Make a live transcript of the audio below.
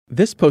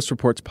This Post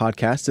Reports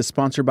podcast is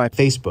sponsored by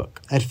Facebook.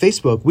 At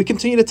Facebook, we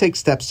continue to take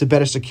steps to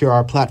better secure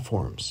our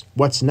platforms.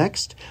 What's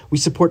next? We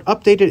support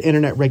updated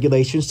internet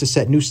regulations to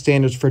set new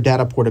standards for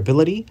data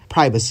portability,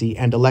 privacy,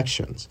 and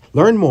elections.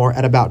 Learn more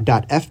at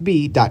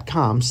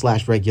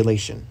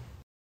about.fb.com/regulation.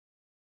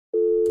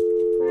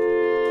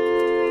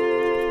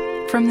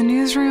 From the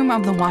newsroom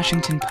of The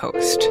Washington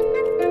Post.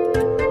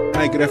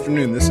 Hi, good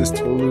afternoon. This is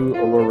Tolu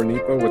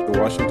Olorunipo with The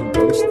Washington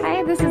Post.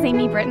 Hi, this is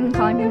Amy Britton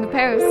calling from The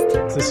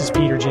Post. This is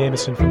Peter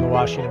Jamison from The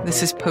Washington Post.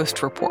 This is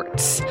Post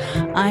Reports.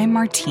 I'm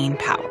Martine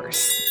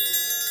Powers.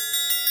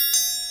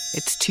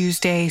 It's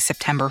Tuesday,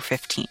 September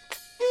 15th.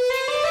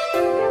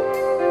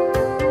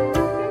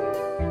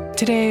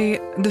 Today,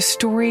 the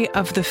story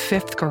of the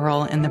fifth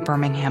girl in the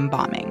Birmingham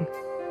bombing,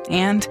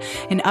 and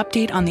an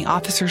update on the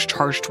officers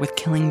charged with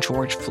killing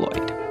George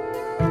Floyd.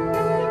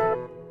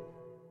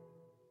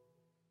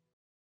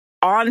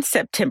 On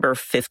September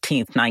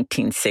 15th,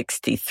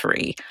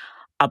 1963,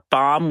 a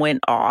bomb went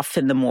off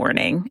in the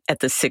morning at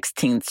the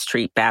 16th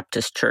Street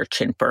Baptist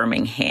Church in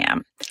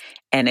Birmingham,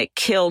 and it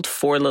killed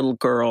 4 little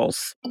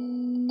girls.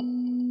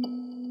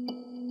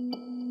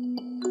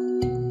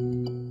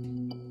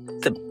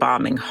 The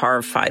bombing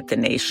horrified the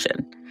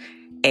nation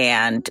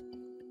and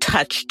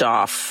touched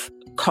off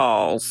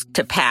calls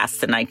to pass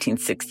the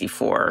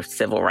 1964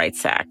 Civil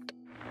Rights Act.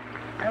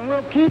 And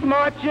we'll keep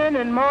marching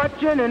and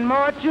marching and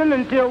marching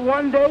until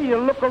one day you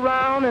look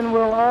around and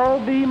we'll all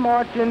be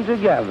marching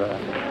together.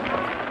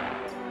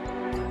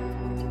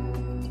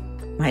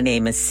 My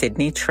name is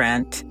Sydney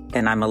Trent,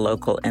 and I'm a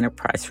local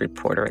enterprise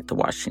reporter at The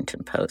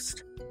Washington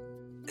Post.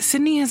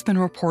 Sydney has been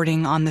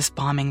reporting on this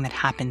bombing that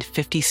happened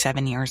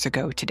 57 years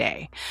ago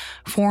today.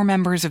 4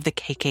 members of the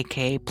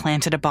KKK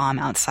planted a bomb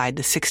outside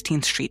the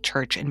 16th Street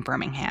Church in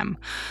Birmingham.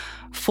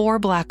 4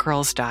 black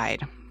girls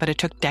died, but it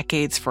took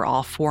decades for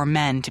all 4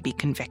 men to be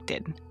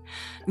convicted.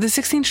 The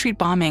 16th Street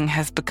bombing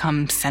has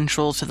become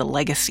central to the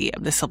legacy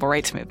of the civil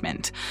rights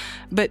movement,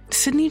 but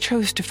Sydney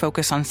chose to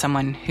focus on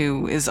someone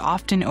who is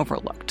often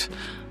overlooked,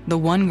 the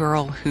one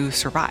girl who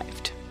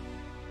survived.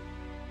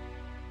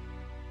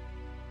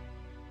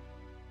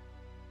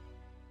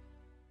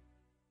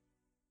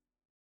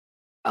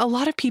 A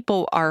lot of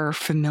people are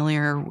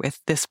familiar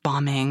with this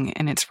bombing,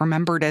 and it's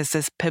remembered as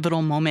this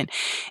pivotal moment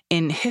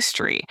in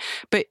history.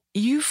 But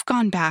you've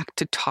gone back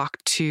to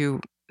talk to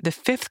the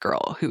 5th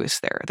girl who was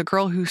there, the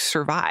girl who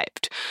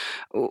survived.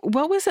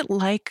 What was it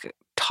like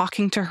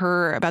talking to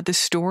her about this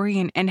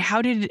story, and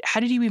how did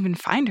you even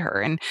find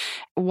her? And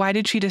why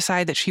did she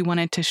decide that she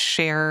wanted to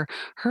share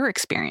her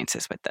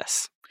experiences with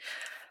this?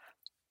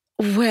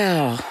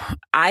 Well,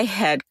 I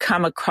had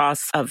come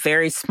across a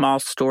very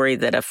small story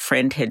that a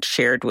friend had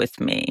shared with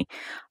me.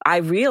 I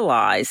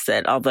realized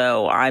that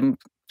although I'm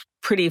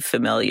pretty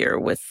familiar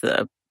with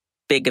the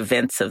big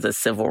events of the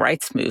civil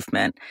rights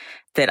movement,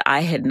 that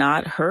I had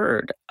not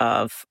heard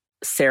of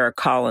Sarah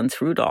Collins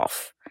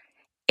Rudolph.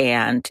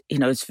 And,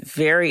 I was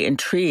very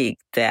intrigued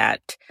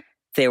that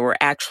there were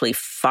actually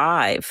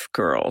 5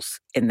 girls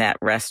in that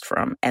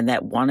restroom and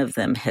that one of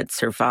them had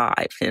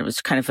survived. And it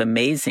was kind of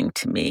amazing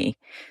to me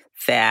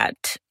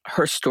that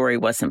her story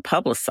wasn't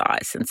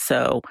publicized. And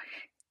so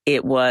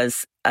it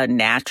was a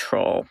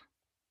natural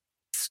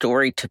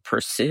story to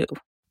pursue.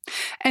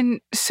 And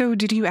so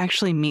did you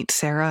actually meet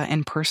Sarah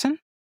in person?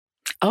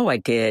 Oh, I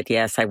did.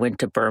 Yes. I went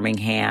to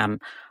Birmingham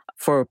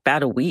for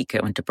about a week. I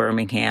went to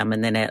Birmingham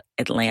and then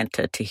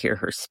Atlanta to hear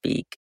her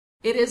speak.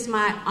 It is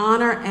my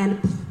honor and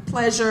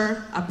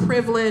pleasure, a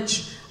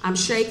privilege. I'm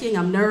shaking.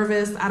 I'm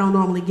nervous. I don't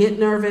normally get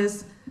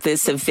nervous.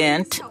 This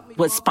event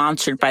was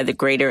sponsored by the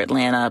Greater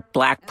Atlanta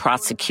Black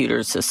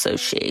Prosecutors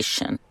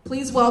Association.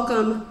 Please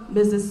welcome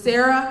Mrs.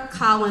 Sarah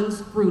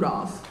Collins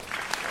Rudolph.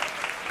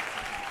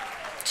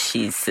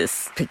 She's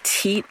this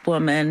petite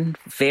woman,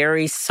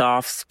 very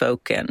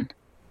soft-spoken.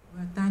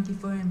 Well, thank you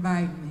for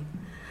inviting me.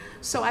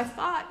 So I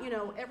thought,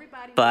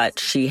 everybody... But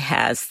she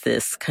has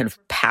this kind of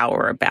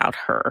power about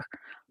her.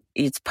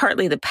 It's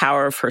partly the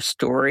power of her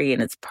story,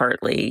 and it's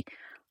partly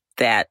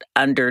that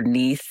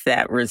underneath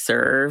that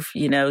reserve,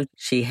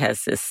 she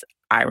has this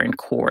iron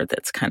core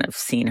that's kind of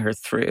seen her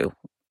through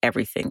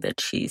everything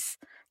that she's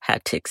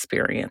had to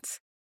experience.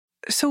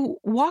 So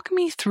walk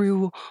me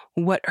through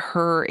what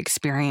her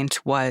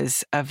experience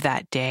was of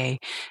that day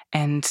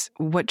and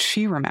what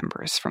she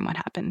remembers from what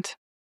happened.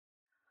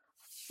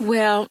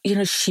 Well,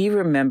 she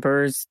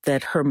remembers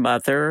that her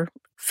mother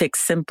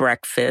fixed them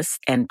breakfast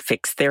and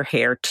fixed their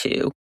hair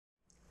too.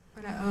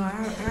 But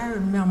I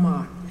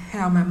remember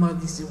how my mother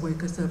used to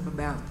wake us up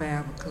about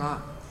 5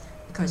 o'clock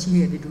because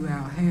she had to do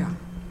our hair.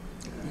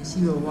 And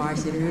she would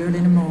wash it early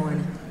in the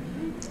morning,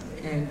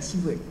 and she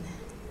would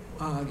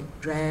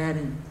dry it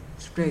and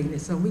straighten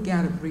it. So we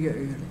got up real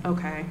early.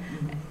 Okay.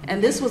 Mm-hmm.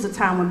 And this was a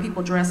time when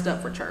people dressed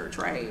up for church,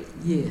 right?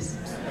 Yes.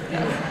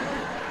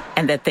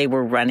 And that they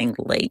were running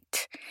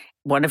late.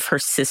 One of her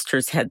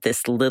sisters had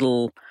this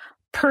little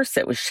purse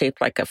that was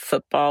shaped like a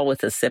football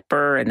with a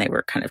zipper, and they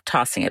were kind of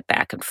tossing it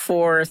back and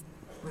forth.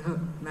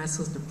 My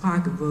sister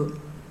pocketbook,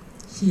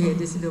 she had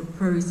this little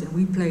purse, and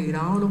we played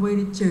all the way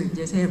to church,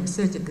 just having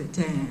such a good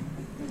time.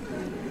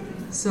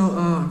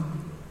 So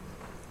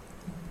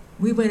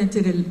we went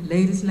into the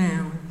ladies'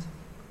 lounge.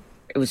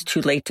 It was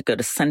too late to go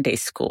to Sunday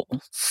school,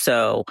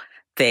 so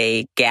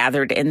they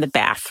gathered in the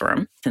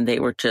bathroom, and they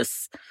were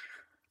just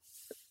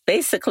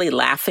basically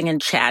laughing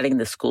and chatting.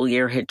 The school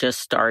year had just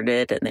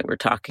started, and they were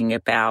talking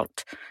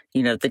about,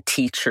 the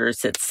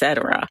teachers,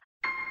 etc.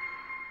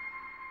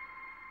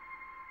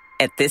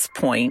 At this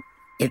point,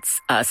 it's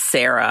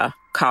Sarah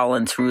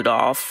Collins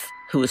Rudolph,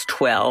 who was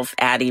 12,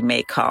 Addie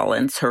Mae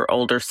Collins, her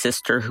older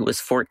sister, who was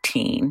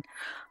 14,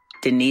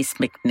 Denise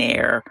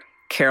McNair,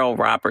 Carol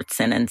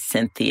Robertson, and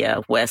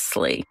Cynthia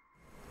Wesley.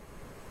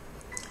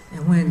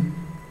 And when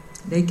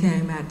they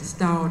came out the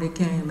stall, they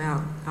came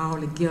out all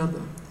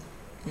together.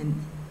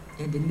 And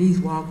Denise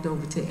walked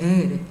over to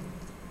Addie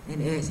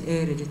and asked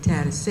Addie to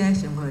tie the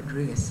sash on her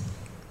dress.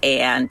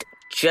 And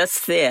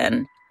just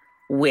then,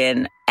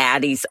 when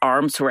Addie's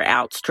arms were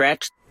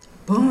outstretched,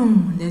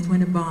 boom, that's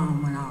when the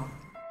bomb went off.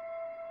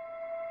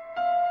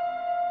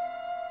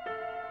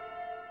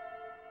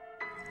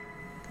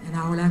 And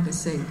all I could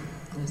say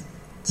was,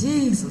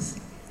 Jesus,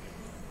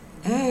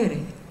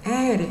 Addie,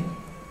 Addie,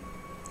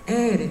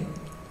 Addie,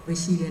 but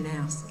she didn't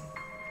answer.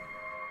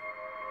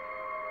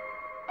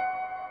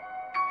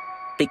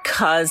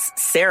 Because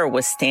Sarah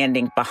was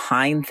standing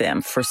behind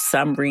them, for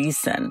some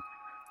reason,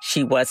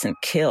 she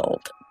wasn't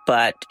killed,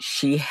 but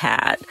she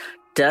had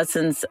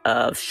dozens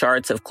of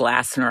shards of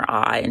glass in her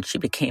eye, and she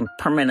became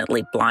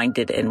permanently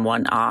blinded in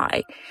one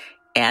eye.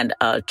 And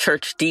a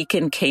church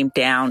deacon came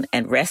down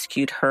and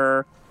rescued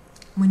her.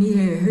 When he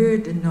had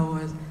heard the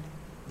noise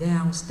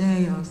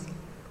downstairs,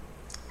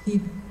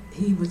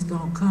 he was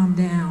going to come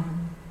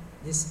down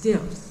the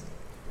steps.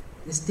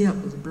 The step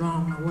was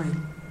blown away.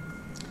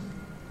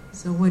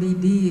 So what he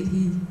did,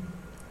 he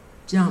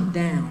jumped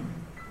down,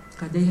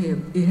 because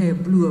it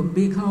had blew a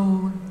big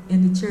hole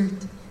in the church,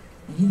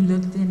 and he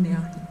looked in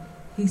there.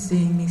 He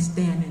seen me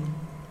standing,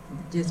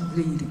 just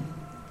bleeding.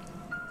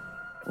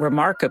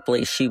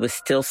 Remarkably, she was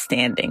still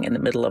standing in the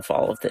middle of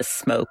all of this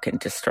smoke and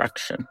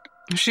destruction.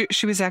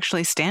 She was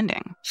actually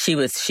standing. She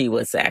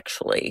was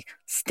actually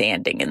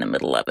standing in the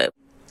middle of it.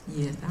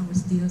 Yes, I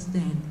was still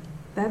standing.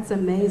 That's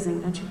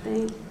amazing, don't you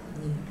think?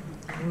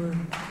 Yeah, I would.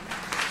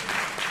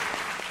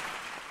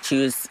 She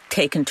was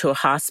taken to a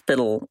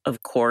hospital,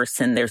 of course,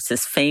 and there's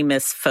this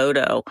famous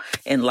photo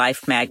in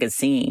Life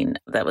magazine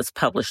that was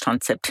published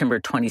on September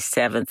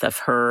 27th of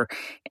her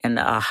in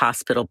a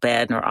hospital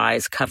bed and her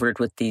eyes covered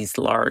with these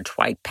large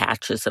white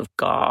patches of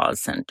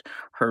gauze, and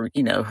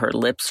her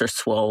lips are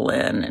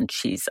swollen, and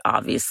she's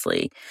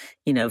obviously,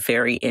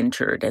 very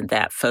injured. And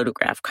that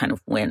photograph kind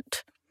of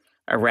went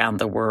around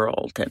the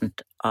world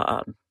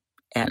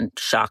and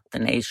shocked the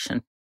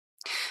nation.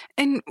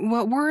 And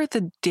what were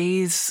the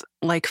days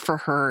like for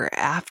her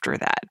after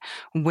that,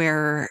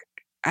 where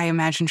I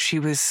imagine she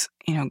was,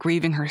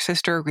 grieving her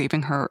sister,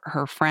 grieving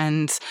her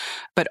friends,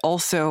 but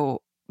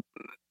also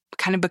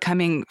kind of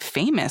becoming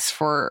famous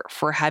for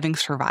having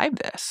survived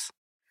this?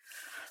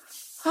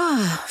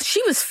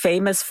 She was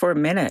famous for a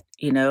minute,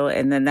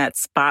 and then that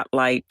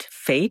spotlight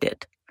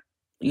faded.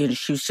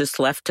 She was just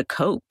left to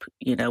cope,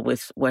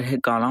 with what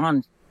had gone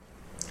on.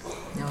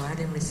 No, I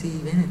didn't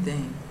receive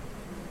anything.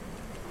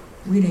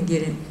 We didn't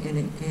get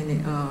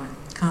any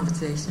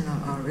compensation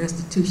or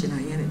restitution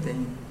or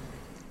anything.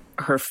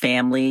 Her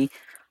family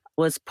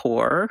was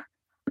poor,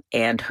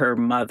 and her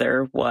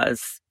mother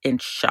was in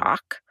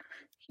shock.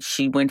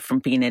 She went from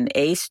being an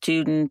A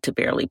student to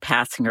barely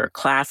passing her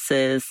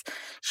classes.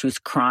 She was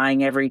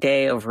crying every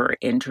day over her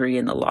injury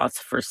and the loss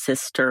of her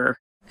sister.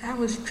 I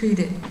was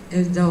treated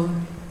as though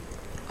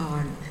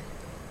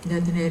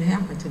nothing had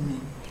happened to me.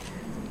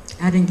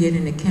 I didn't get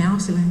into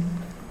counseling.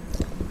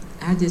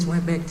 I just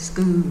went back to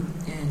school,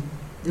 and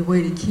the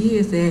way the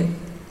kids acted,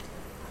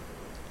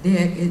 they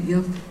acted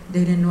if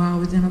they didn't know I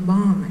was in a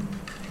bombing.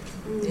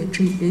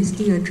 They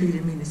still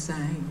treated me the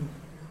same.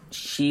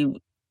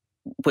 She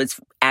was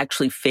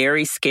actually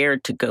very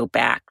scared to go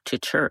back to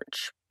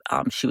church.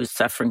 She was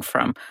suffering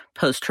from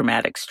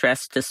post-traumatic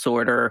stress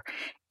disorder,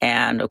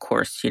 and of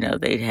course,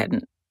 they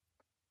hadn't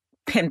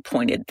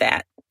pinpointed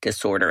that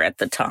disorder at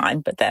the time,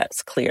 but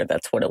that's clear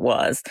that's what it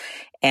was.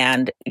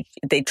 And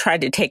they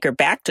tried to take her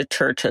back to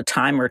church a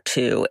time or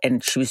two,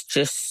 and she was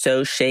just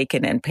so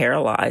shaken and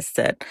paralyzed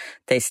that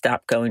they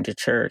stopped going to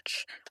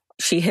church.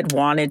 She had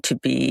wanted to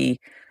be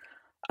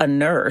a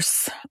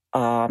nurse,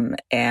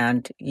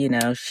 and,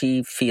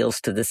 she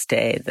feels to this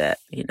day that,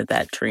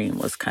 that dream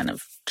was kind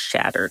of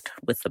shattered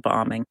with the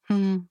bombing.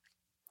 Mm.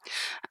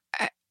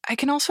 I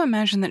can also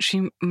imagine that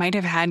she might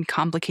have had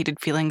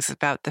complicated feelings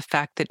about the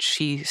fact that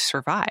she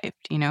survived,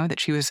 that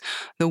she was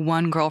the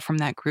one girl from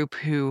that group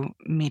who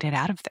made it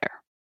out of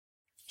there.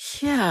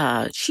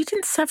 Yeah, she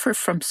didn't suffer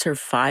from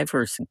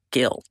survivor's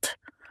guilt.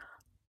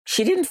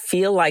 She didn't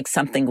feel like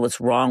something was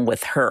wrong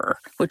with her,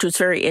 which was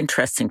very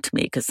interesting to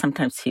me because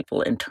sometimes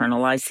people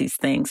internalize these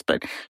things,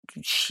 but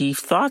she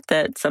thought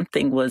that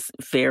something was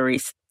very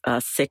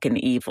sick and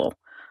evil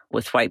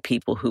with white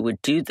people who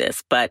would do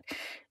this. But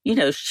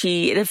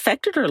it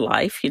affected her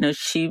life.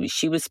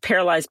 She was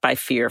paralyzed by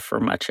fear for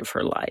much of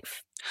her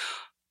life.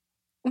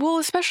 Well,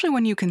 especially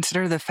when you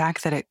consider the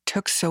fact that it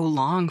took so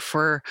long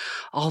for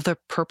all the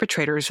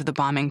perpetrators of the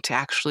bombing to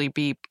actually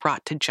be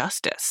brought to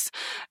justice.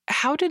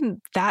 How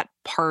did that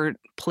part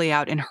play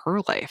out in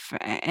her life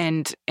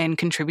and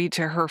contribute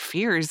to her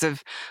fears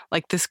of,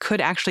 like, this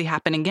could actually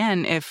happen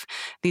again if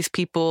these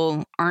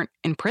people aren't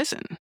in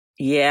prison?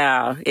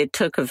 Yeah, it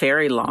took a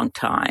very long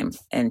time.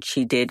 And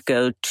she did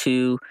go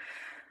to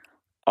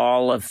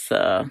all of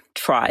the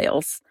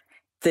trials.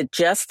 The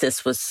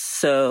justice was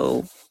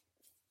so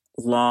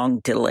long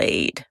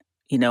delayed,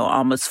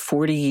 almost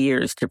 40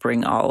 years to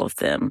bring all of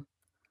them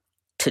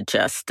to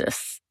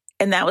justice.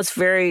 And that was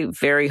very,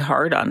 very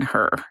hard on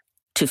her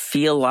to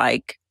feel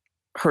like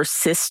her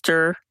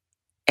sister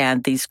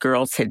and these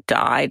girls had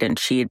died and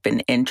she had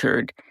been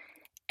injured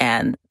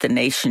and the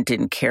nation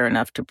didn't care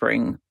enough to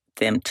bring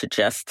them to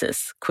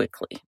justice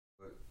quickly.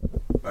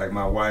 Like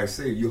my wife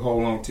said, you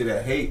hold on to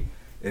that hate,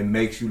 it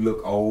makes you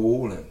look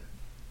old and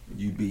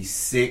you be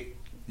sick.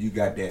 You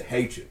got that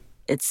hatred.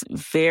 It's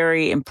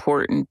very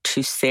important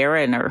to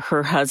Sarah and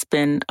her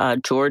husband,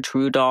 George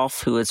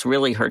Rudolph, who is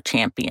really her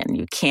champion.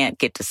 You can't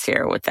get to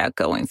Sarah without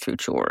going through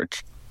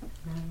George.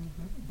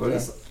 But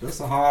it's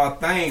a hard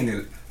thing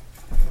that,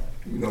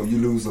 you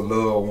lose a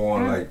loved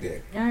one like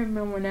that. I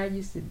remember when I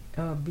used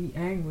to be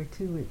angry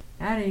too.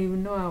 I didn't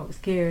even know I was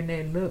carrying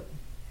that look.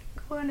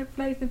 Go in the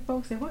place and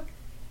folks say,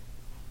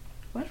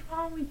 what's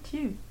wrong with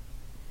you?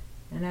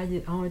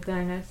 And only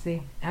thing I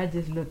say, I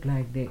just look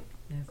like that.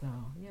 That's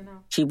all,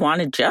 She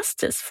wanted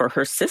justice for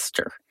her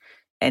sister.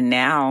 And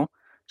now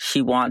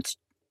she wants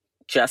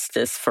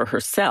justice for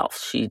herself.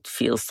 She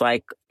feels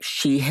like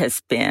she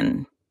has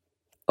been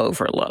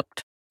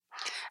overlooked.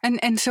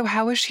 And so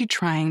how is she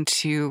trying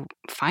to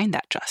find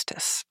that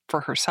justice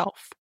for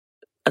herself?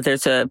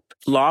 There's a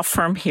law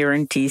firm here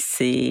in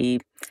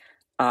D.C.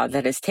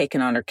 That has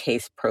taken on her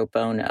case pro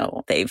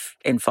bono. They've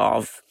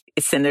involved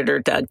Senator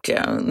Doug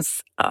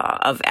Jones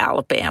of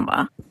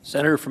Alabama.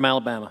 Senator from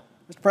Alabama.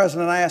 Mr.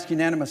 President, I ask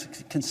unanimous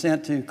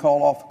consent to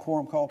call off the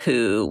quorum call.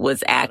 Who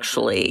was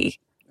actually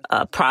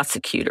a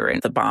prosecutor in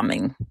the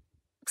bombing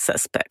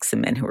suspects, the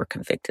men who were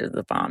convicted of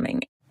the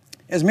bombing.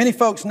 As many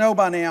folks know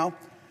by now,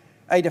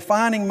 a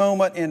defining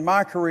moment in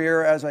my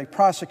career as a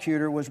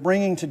prosecutor was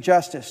bringing to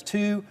justice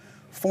two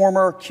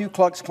former Ku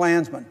Klux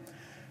Klansmen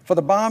for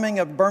the bombing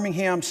of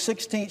Birmingham's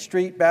 16th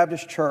Street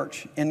Baptist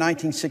Church in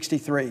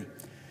 1963.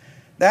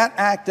 That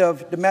act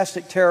of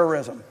domestic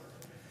terrorism,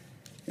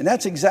 and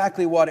that's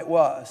exactly what it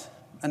was,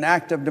 an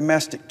act of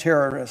domestic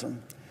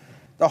terrorism.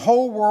 The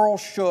whole world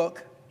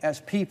shook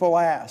as people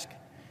asked,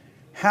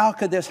 how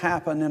could this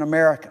happen in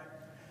America,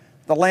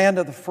 the land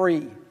of the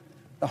free,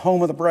 the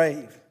home of the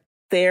brave?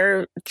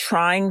 They're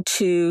trying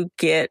to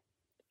get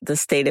the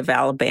state of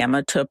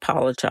Alabama to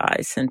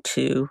apologize and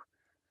to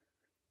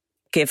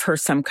give her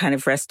some kind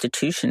of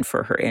restitution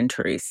for her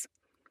injuries.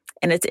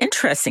 And it's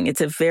interesting. It's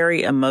a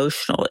very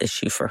emotional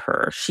issue for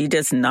her.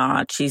 She's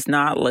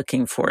not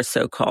looking for a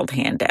so-called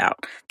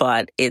handout,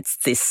 but it's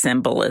the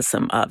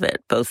symbolism of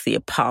it, both the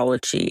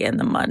apology and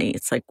the money.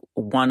 It's like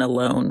one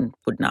alone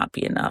would not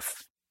be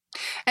enough.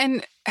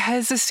 And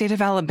has the state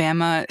of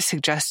Alabama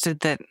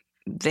suggested that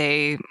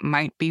they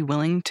might be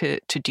willing to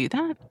do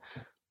that?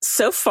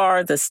 So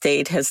far, the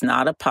state has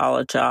not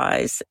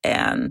apologized,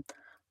 and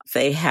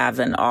they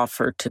haven't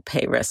offered to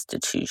pay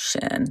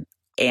restitution.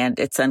 And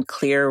it's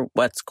unclear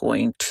what's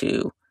going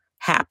to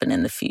happen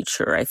in the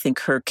future. I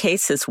think her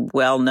case is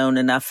well known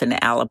enough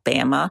in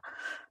Alabama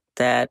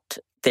that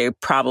they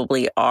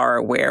probably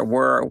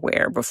were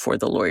aware before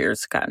the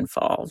lawyers got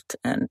involved.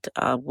 And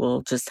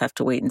we'll just have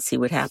to wait and see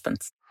what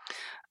happens.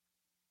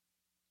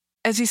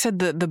 As you said,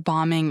 the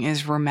bombing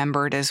is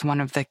remembered as one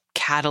of the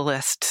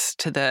catalysts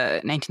to the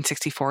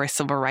 1964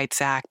 Civil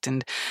Rights Act,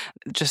 and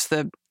just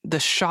the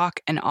shock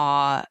and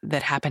awe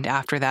that happened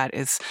after that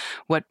is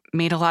what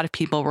made a lot of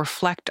people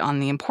reflect on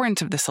the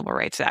importance of the Civil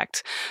Rights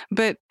Act.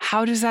 But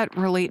how does that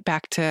relate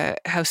back to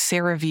how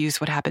Sarah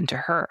views what happened to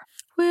her?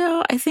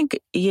 Well, I think,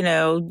 you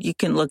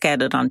can look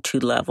at it on two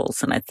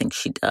levels, and I think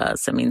she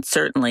does. I mean,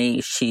 certainly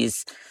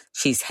she's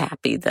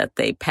happy that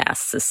they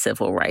passed the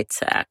Civil Rights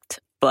Act,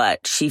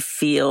 but she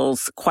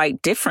feels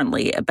quite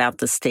differently about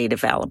the state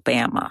of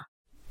Alabama.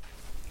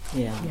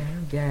 Yeah,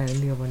 them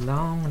guys live a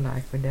long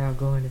life without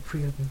going to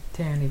prison.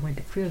 The time they went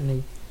to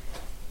prison,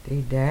 they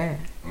died.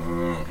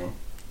 Mm-hmm.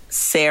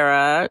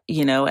 Sarah,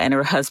 and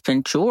her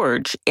husband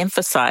George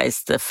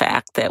emphasized the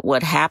fact that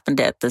what happened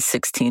at the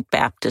 16th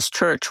Baptist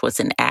Church was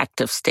an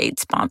act of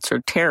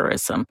state-sponsored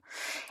terrorism.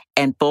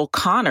 And Bull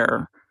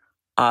Connor,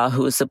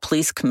 who was a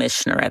police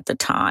commissioner at the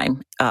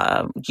time,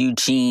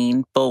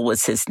 Eugene, Bull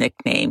was his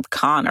nickname,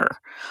 Connor,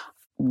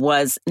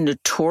 was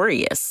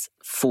notorious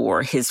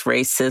for his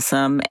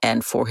racism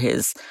and for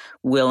his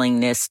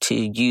willingness to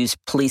use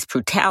police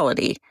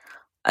brutality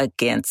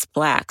against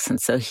blacks. And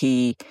so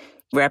he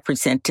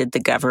represented the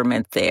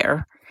government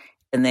there.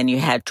 And then you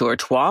had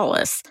George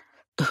Wallace,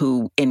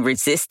 who, in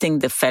resisting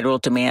the federal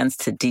demands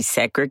to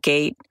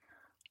desegregate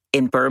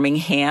in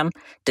Birmingham,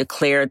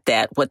 declared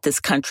that what this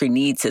country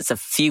needs is a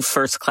few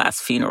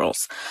first-class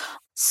funerals.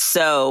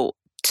 So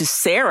to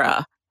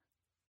Sarah,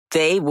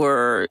 they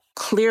were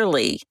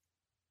clearly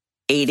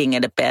aiding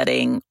and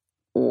abetting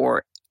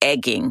or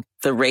egging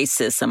the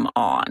racism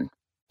on,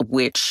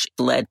 which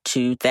led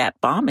to that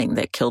bombing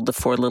that killed the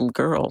 4 little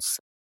girls.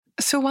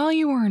 So while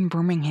you were in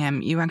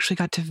Birmingham, you actually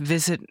got to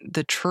visit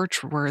the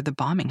church where the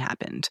bombing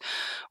happened.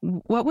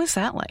 What was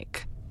that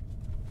like?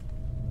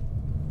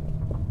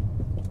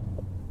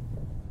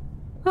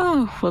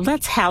 Oh, well,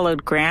 that's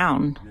hallowed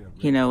ground,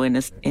 in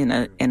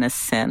a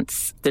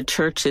sense. The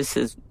church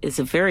is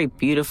a very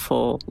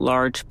beautiful,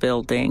 large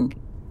building.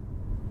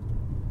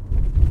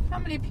 How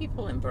many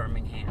people in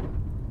Birmingham?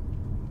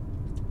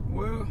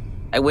 Well,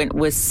 I went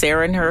with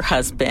Sarah and her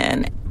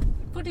husband.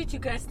 What did you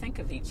guys think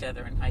of each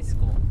other in high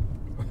school?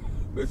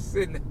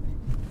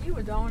 You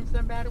were the only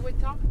somebody would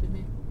talk to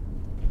me.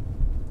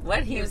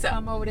 What he was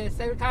come over there,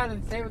 Sarah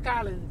Collins. There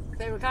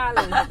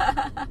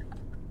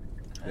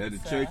the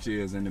church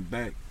is in the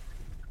back.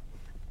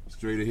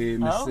 Straight ahead,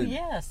 Mississippi.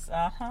 Oh, yes,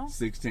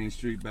 16th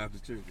Street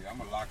Baptist Church. I'm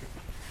going to lock it.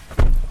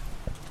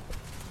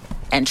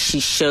 And she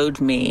showed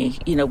me,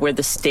 where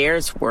the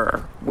stairs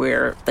were,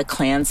 where the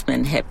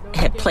Klansmen had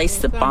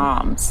placed the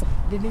bombs.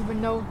 Didn't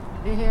even know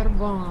they had a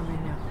bomb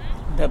in there.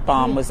 The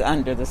bomb was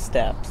under the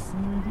steps.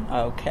 Mm-hmm.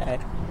 Okay.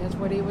 That's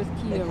where they was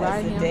killed, it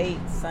right? Has the date,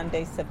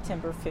 Sunday,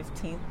 September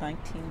 15th,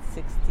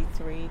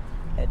 1963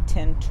 at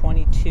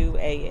 10:22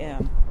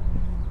 a.m.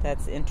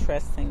 That's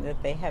interesting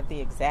that they have the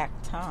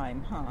exact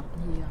time, huh?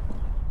 Yeah.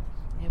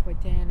 And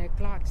what time that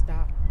clock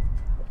stopped.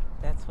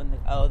 That's when the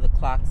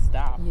clock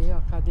stopped.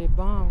 Yeah, because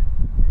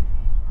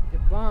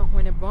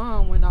when the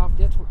bomb went off,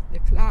 that's what the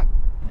clock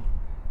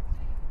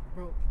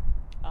broke.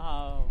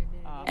 Oh.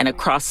 And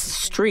across the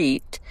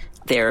street,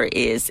 there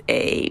is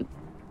a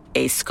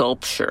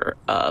sculpture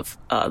of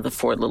the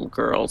 4 little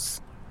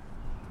girls.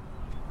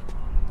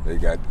 They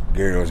got the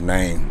girl's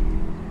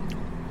name,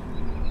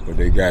 but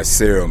they got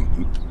Sarah,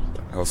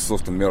 her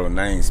sister Miller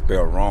name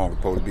spelled wrong. It's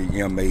supposed to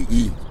be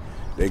M-A-E.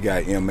 They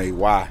got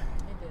M-A-Y.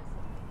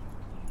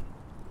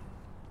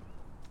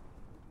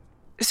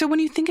 So when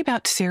you think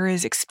about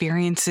Sarah's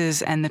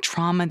experiences and the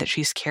trauma that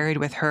she's carried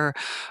with her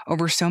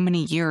over so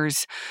many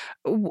years,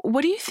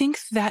 what do you think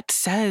that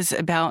says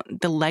about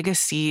the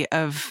legacy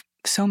of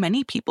so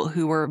many people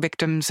who were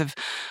victims of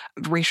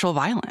racial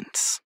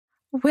violence?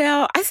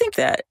 Well, I think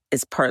that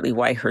is partly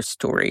why her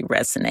story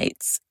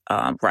resonates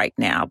right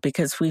now,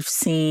 because we've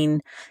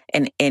seen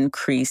an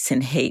increase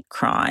in hate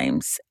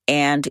crimes,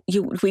 and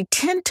we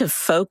tend to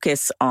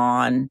focus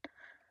on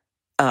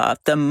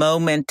the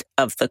moment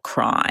of the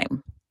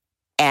crime.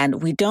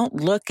 And we don't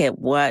look at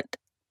what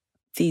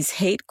these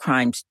hate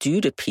crimes do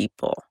to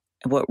people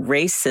and what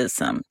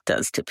racism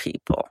does to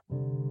people.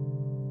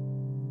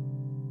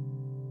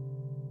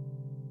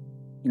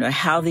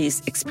 How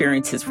these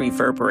experiences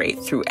reverberate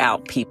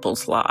throughout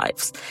people's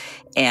lives.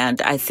 And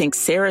I think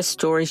Sarah's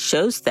story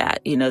shows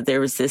that.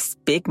 There was this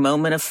big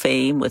moment of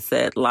fame with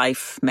that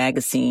Life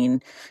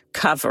magazine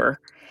cover,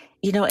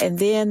 and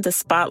then the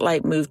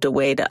spotlight moved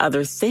away to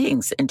other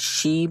things, and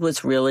she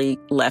was really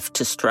left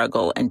to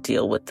struggle and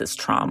deal with this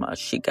trauma.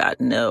 She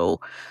got no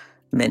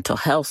mental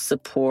health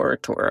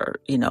support or,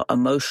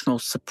 emotional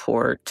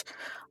support.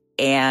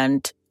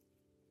 And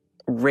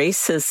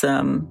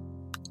racism,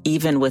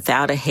 even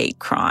without a hate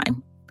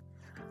crime,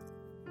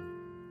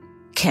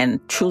 can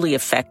truly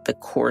affect the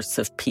course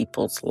of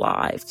people's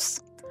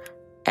lives.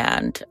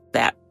 And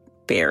that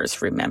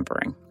bears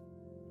remembering.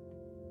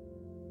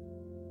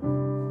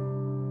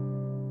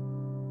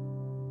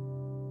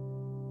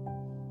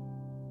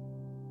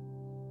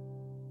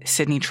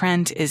 Sydney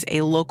Trent is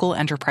a local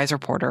enterprise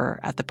reporter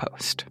at The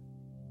Post.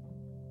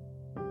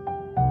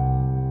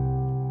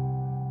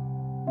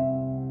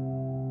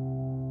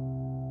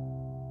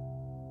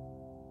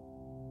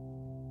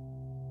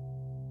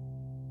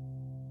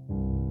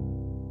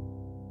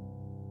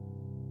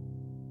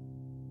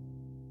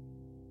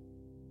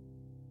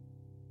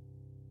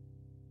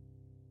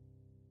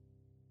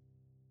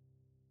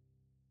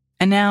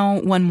 And now,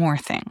 one more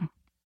thing.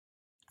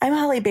 I'm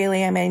Holly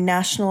Bailey. I'm a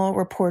national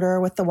reporter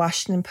with The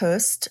Washington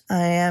Post.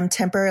 I am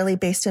temporarily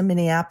based in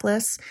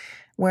Minneapolis,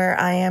 where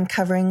I am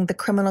covering the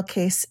criminal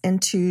case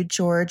into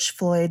George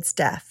Floyd's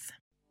death.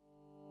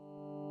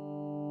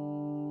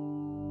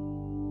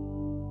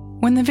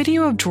 When the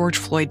video of George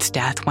Floyd's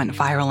death went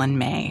viral in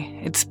May,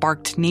 it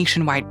sparked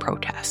nationwide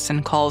protests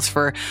and calls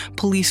for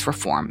police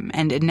reform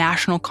and a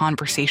national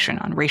conversation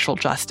on racial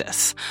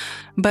justice.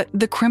 But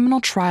the criminal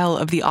trial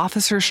of the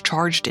officers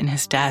charged in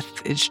his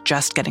death is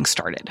just getting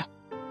started.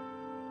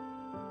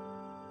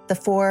 The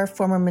 4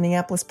 former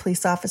Minneapolis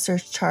police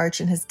officers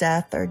charged in his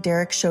death are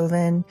Derek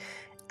Chauvin,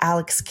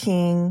 Alex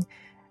King,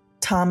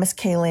 Thomas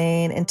K.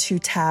 Lane, and Tu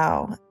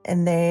Tao.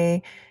 And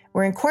they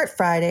were in court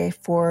Friday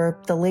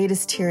for the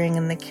latest hearing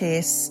in the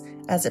case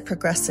as it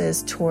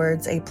progresses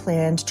towards a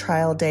planned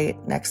trial date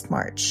next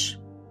March.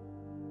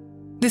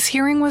 This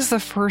hearing was the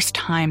first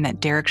time that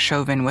Derek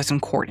Chauvin was in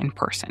court in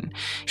person.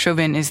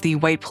 Chauvin is the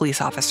white police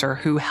officer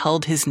who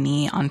held his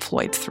knee on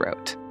Floyd's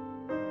throat.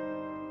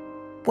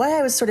 What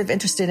I was sort of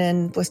interested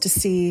in was to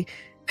see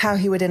how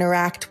he would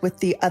interact with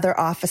the other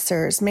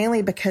officers,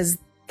 mainly because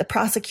The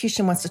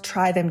prosecution wants to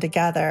try them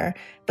together,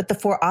 but the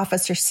 4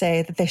 officers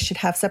say that they should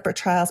have separate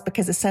trials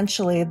because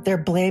essentially they're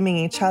blaming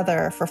each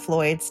other for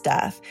Floyd's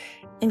death.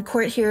 In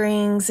court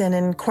hearings and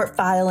in court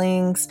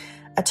filings,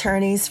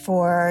 attorneys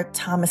for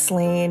Thomas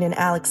Lane and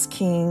Alex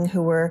King,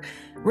 who were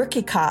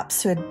rookie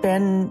cops who had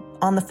been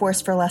on the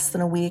force for less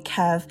than a week,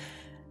 have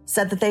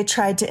said that they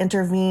tried to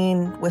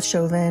intervene with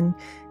Chauvin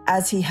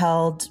as he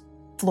held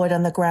Floyd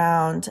on the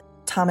ground.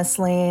 Thomas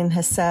Lane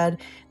has said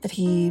that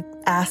he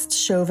asked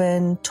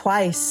Chauvin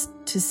twice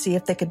to see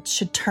if they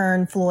should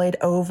turn Floyd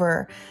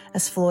over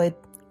as Floyd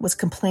was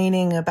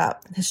complaining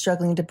about his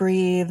struggling to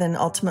breathe and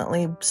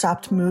ultimately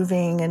stopped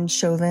moving, and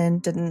Chauvin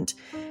didn't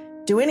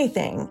do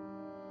anything.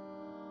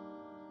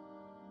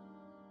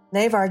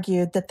 They've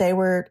argued that they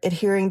were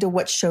adhering to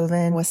what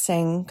Chauvin was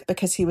saying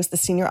because he was the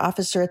senior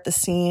officer at the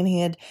scene. He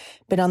had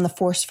been on the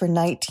force for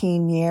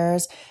 19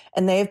 years.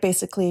 And they've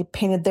basically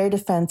painted their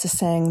defense as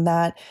saying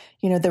that,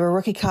 there were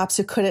rookie cops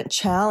who couldn't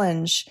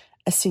challenge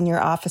a senior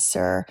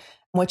officer,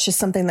 which is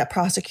something that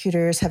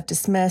prosecutors have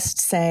dismissed,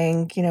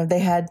 saying, they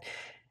had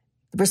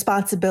the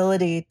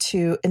responsibility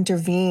to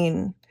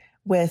intervene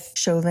with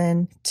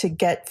Chauvin to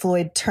get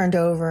Floyd turned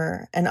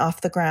over and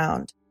off the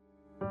ground.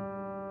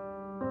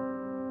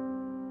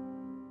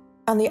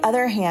 On the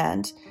other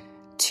hand,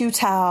 Tu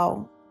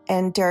Tao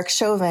and Derek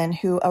Chauvin,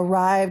 who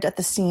arrived at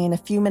the scene a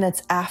few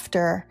minutes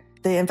after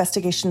the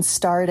investigation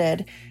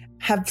started,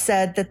 have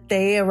said that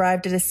they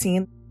arrived at a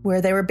scene where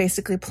they were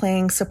basically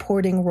playing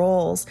supporting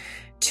roles.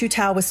 Tu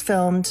Tao was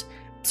filmed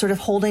sort of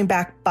holding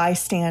back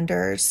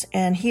bystanders,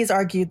 and he's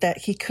argued that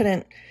he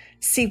couldn't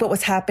see what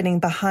was happening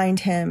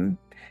behind him,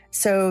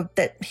 so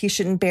that he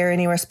shouldn't bear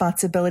any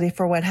responsibility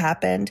for what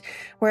happened.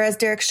 Whereas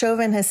Derek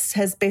Chauvin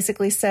has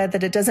basically said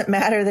that it doesn't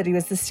matter that he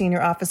was the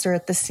senior officer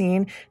at the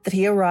scene, that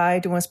he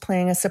arrived and was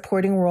playing a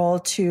supporting role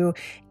to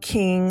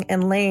King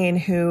and Lane,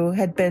 who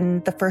had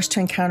been the first to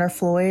encounter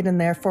Floyd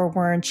and therefore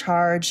were in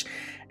charge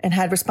and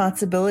had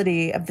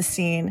responsibility of the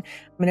scene.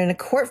 In a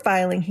court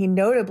filing, he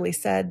notably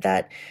said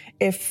that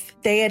if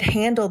they had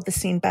handled the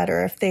scene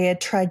better, if they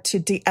had tried to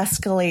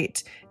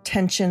de-escalate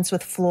tensions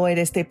with Floyd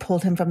as they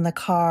pulled him from the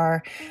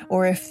car,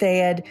 or if they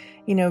had,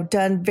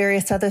 done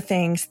various other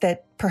things,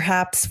 that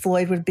perhaps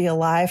Floyd would be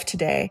alive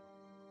today.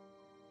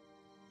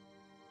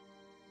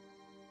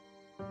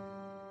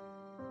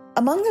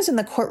 Among those in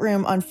the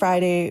courtroom on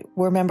Friday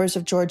were members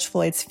of George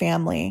Floyd's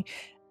family.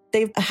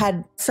 They've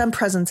had some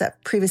presence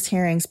at previous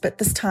hearings, but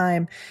this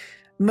time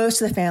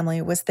most of the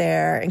family was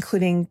there,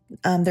 including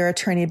their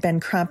attorney, Ben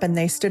Crump, and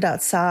they stood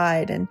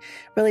outside and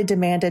really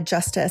demanded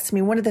justice.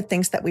 One of the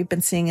things that we've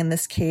been seeing in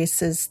this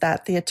case is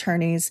that the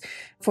attorneys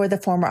for the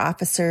former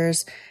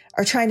officers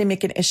are trying to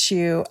make an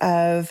issue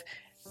of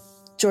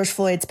George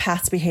Floyd's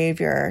past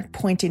behavior,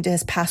 pointing to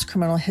his past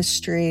criminal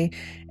history,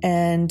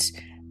 and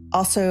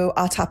also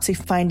autopsy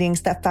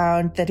findings that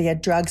found that he had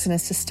drugs in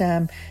his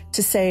system,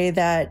 to say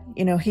that,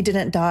 he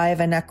didn't die of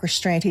a neck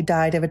restraint, he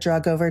died of a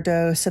drug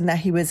overdose, and that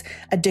he was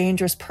a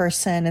dangerous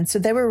person. And so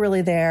they were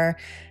really there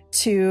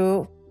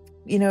to,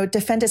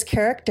 defend his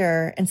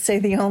character and say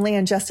the only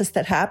injustice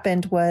that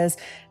happened was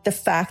the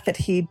fact that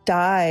he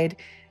died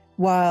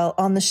while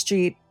on the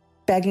street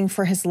begging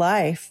for his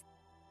life.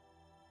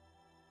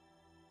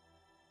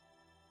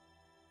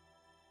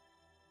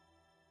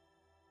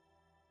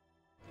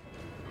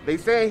 They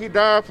saying he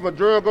died from a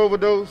drug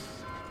overdose.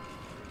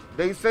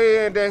 They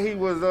saying that he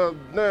was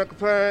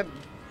non-compliant.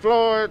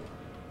 Floyd,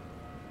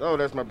 oh,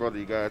 that's my brother,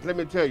 you guys. Let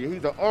me tell you,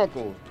 he's an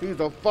uncle. He's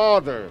a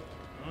father.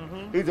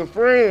 Mm-hmm. He's a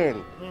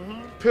friend.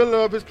 Mm-hmm.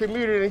 Pillar of his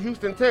community in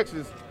Houston,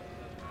 Texas.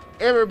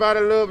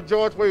 Everybody loved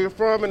George where he's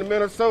from, and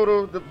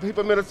Minnesota, the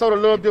people of Minnesota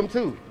loved him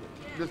too.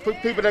 The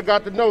people that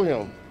got to know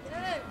him.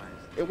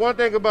 And one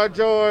thing about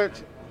George,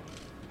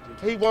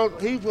 he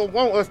will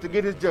want us to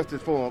get his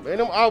justice for him. And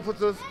them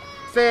officers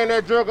saying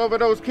that drug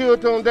overdose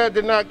killed him, that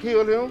did not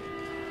kill him.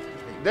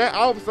 That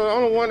officer, the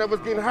only one that was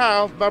getting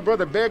high, my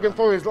brother begging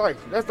for his life.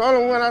 That's the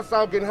only one I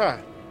saw getting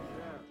high.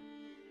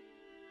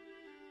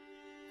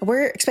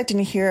 We're expecting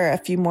to hear a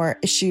few more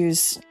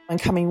issues in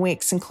coming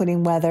weeks,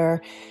 including whether,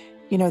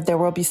 there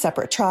will be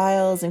separate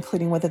trials,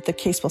 including whether the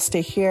case will stay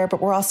here. But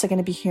we're also going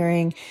to be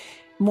hearing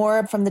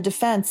more from the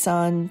defense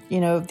on,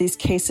 these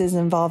cases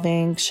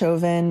involving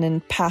Chauvin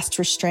and past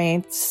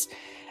restraints,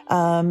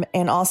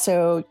 and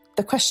also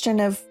the question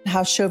of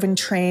how Chauvin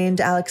trained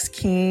Alex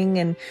King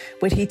and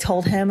what he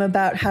told him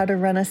about how to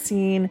run a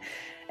scene.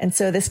 And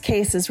so this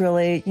case is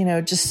really,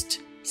 just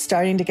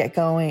starting to get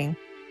going.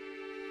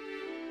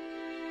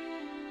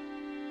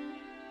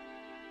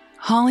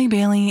 Holly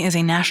Bailey is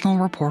a national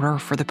reporter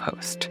for The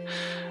Post.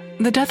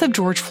 The death of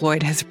George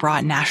Floyd has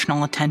brought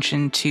national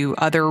attention to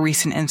other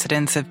recent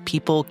incidents of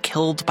people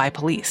killed by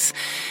police,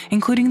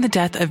 including the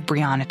death of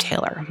Breonna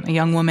Taylor, a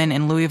young woman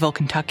in Louisville,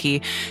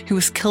 Kentucky, who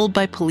was killed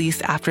by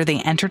police after they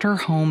entered her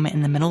home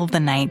in the middle of the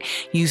night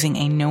using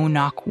a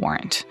no-knock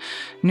warrant.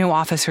 No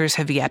officers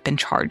have yet been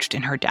charged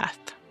in her death.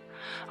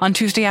 On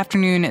Tuesday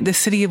afternoon, the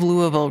city of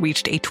Louisville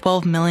reached a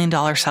 $12 million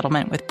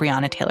settlement with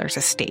Breonna Taylor's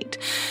estate.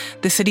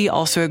 The city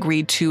also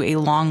agreed to a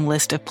long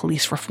list of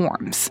police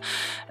reforms.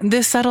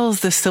 This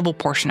settles the civil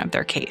portion of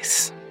their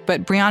case.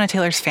 But Breonna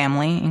Taylor's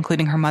family,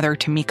 including her mother,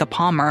 Tamika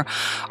Palmer,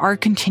 are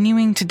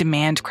continuing to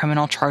demand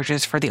criminal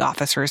charges for the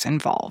officers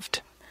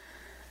involved.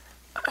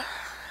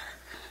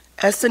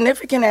 As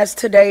significant as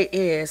today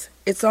is,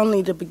 it's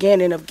only the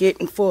beginning of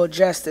getting full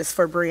justice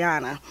for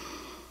Breonna.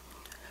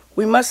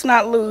 We must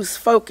not lose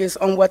focus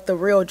on what the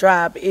real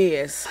job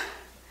is.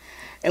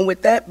 And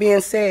with that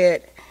being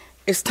said,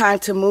 it's time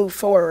to move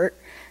forward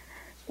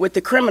with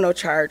the criminal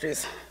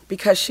charges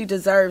because she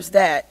deserves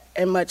that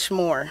and much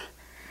more.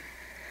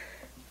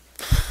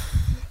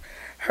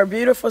 Her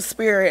beautiful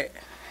spirit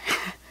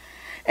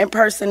and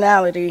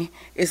personality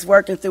is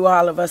working through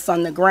all of us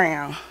on the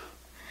ground.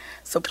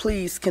 So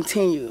please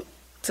continue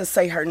to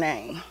say her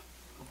name,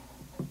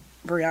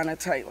 Breonna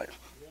Taylor.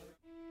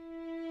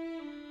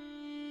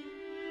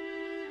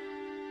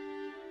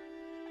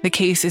 The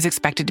case is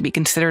expected to be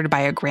considered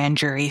by a grand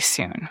jury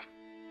soon.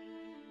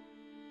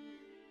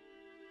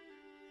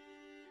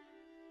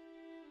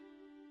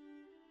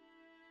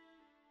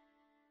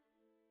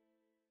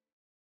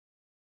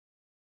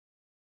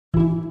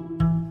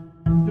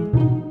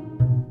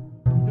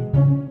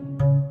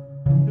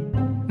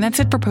 That's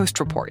it for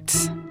Post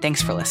Reports.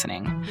 Thanks for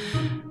listening.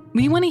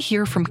 We want to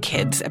hear from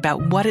kids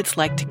about what it's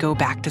like to go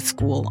back to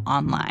school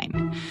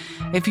online.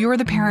 If you're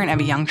the parent of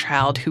a young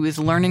child who is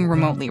learning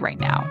remotely right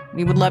now,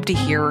 we would love to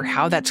hear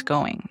how that's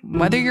going,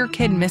 whether your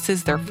kid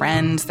misses their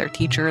friends, their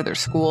teacher, their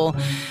school,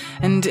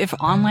 and if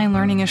online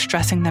learning is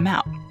stressing them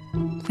out.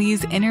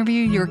 Please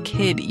interview your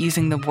kid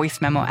using the voice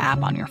memo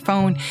app on your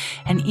phone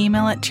and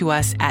email it to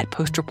us at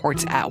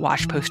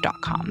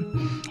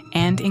postreports@washpost.com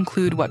and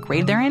include what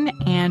grade they're in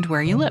and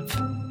where you live.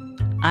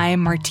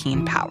 I'm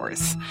Martine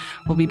Powers.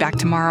 We'll be back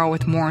tomorrow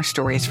with more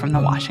stories from the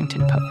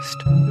Washington Post.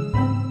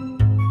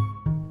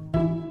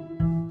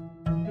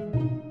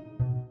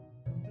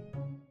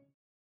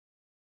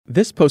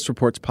 This Post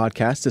Reports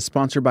podcast is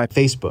sponsored by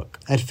Facebook.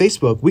 At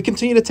Facebook, we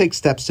continue to take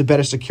steps to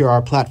better secure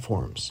our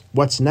platforms.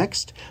 What's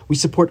next? We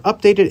support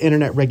updated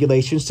internet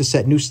regulations to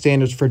set new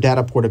standards for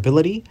data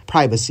portability,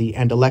 privacy,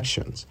 and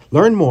elections.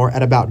 Learn more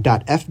at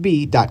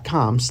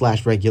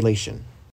about.fb.com/regulation.